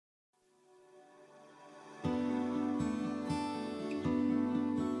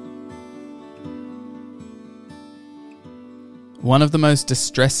One of the most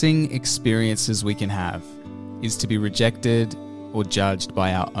distressing experiences we can have is to be rejected or judged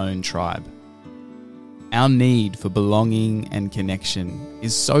by our own tribe. Our need for belonging and connection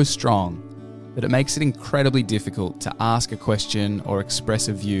is so strong that it makes it incredibly difficult to ask a question or express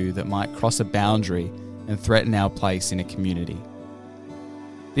a view that might cross a boundary and threaten our place in a community.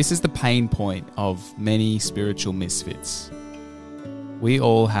 This is the pain point of many spiritual misfits. We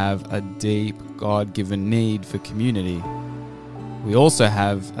all have a deep God-given need for community. We also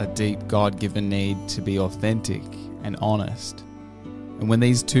have a deep God-given need to be authentic and honest. And when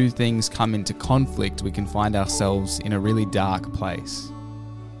these two things come into conflict, we can find ourselves in a really dark place.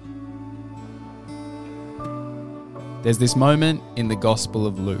 There's this moment in the Gospel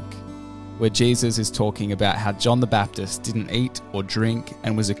of Luke where Jesus is talking about how John the Baptist didn't eat or drink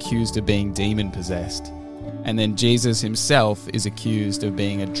and was accused of being demon-possessed. And then Jesus himself is accused of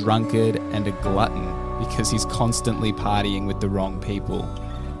being a drunkard and a glutton because he's constantly partying with the wrong people.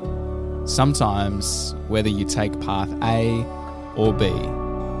 Sometimes, whether you take path A or B,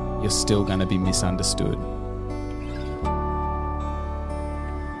 you're still going to be misunderstood.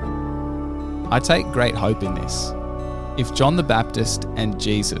 I take great hope in this. If John the Baptist and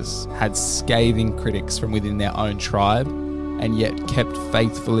Jesus had scathing critics from within their own tribe and yet kept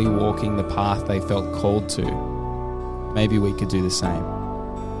faithfully walking the path they felt called to, maybe we could do the same.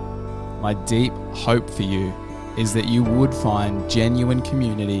 My deep hope for you is that you would find genuine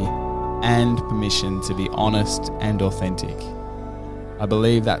community and permission to be honest and authentic. I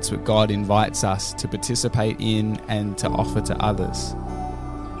believe that's what God invites us to participate in and to offer to others.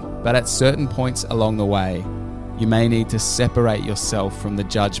 But at certain points along the way, you may need to separate yourself from the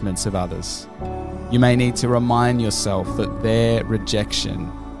judgments of others. You may need to remind yourself that their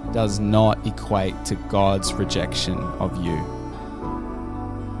rejection does not equate to God's rejection of you.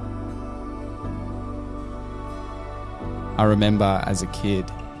 I remember as a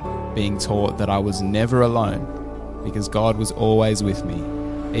kid being taught that I was never alone because God was always with me,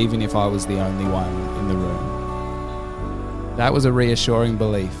 even if I was the only one in the room. That was a reassuring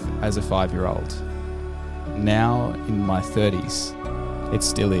belief as a 5-year-old. Now, in my 30s, it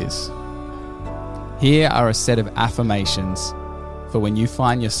still is. Here are a set of affirmations for when you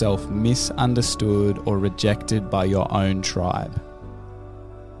find yourself misunderstood or rejected by your own tribe.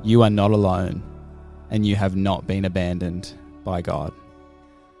 You are not alone, and you have not been abandoned by God.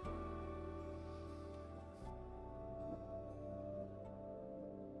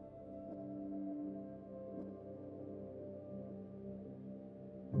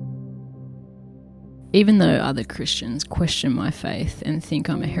 Even though other Christians question my faith and think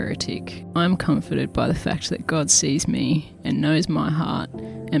I'm a heretic, I'm comforted by the fact that God sees me and knows my heart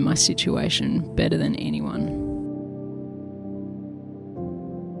and my situation better than anyone.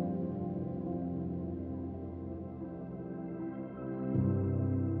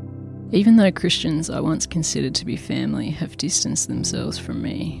 Even though Christians I once considered to be family have distanced themselves from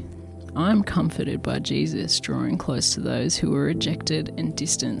me, I am comforted by Jesus drawing close to those who were rejected and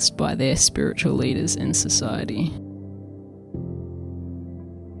distanced by their spiritual leaders and society.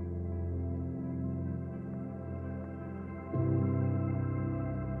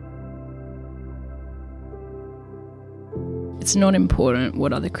 It's not important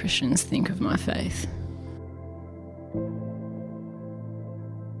what other Christians think of my faith.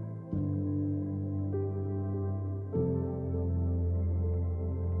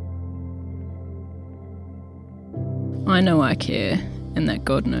 I know I care, and that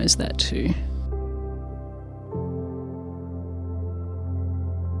God knows that too.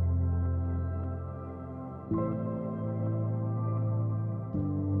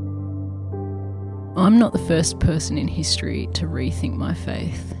 I'm not the first person in history to rethink my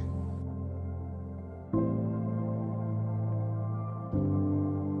faith.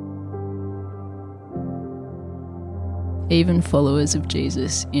 Even followers of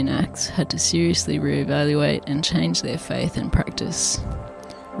Jesus in Acts had to seriously reevaluate and change their faith and practice.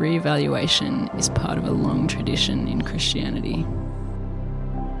 Reevaluation is part of a long tradition in Christianity.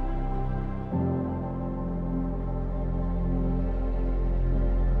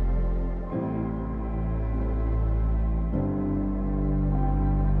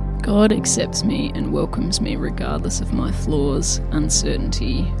 God accepts me and welcomes me regardless of my flaws,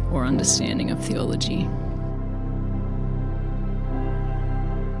 uncertainty, or understanding of theology.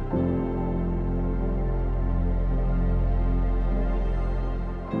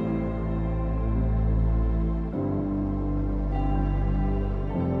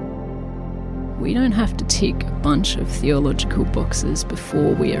 We don't have to tick a bunch of theological boxes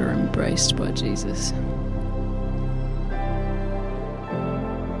before we are embraced by Jesus.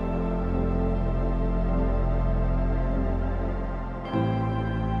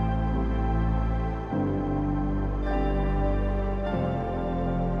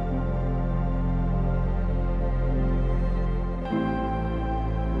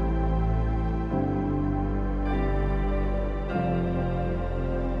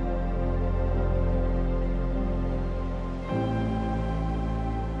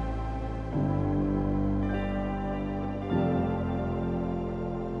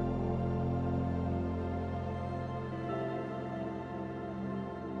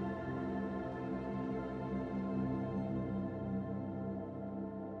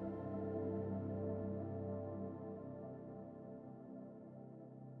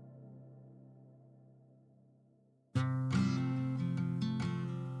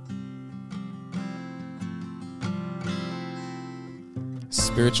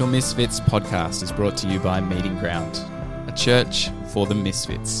 Spiritual Misfits podcast is brought to you by Meeting Ground, a church for the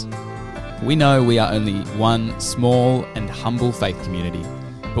misfits. We know we are only one small and humble faith community,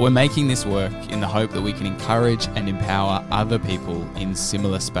 but we're making this work in the hope that we can encourage and empower other people in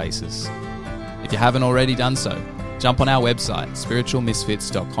similar spaces. If you haven't already done so, jump on our website,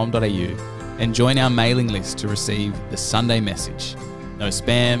 spiritualmisfits.com.au, and join our mailing list to receive the Sunday message. No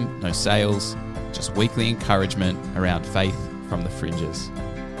spam, no sales, just weekly encouragement around faith from the fringes.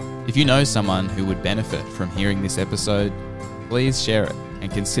 If you know someone who would benefit from hearing this episode, please share it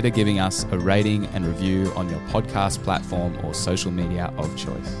and consider giving us a rating and review on your podcast platform or social media of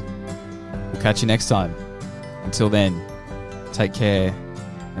choice. We'll catch you next time. Until then, take care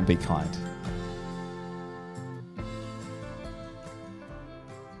and be kind.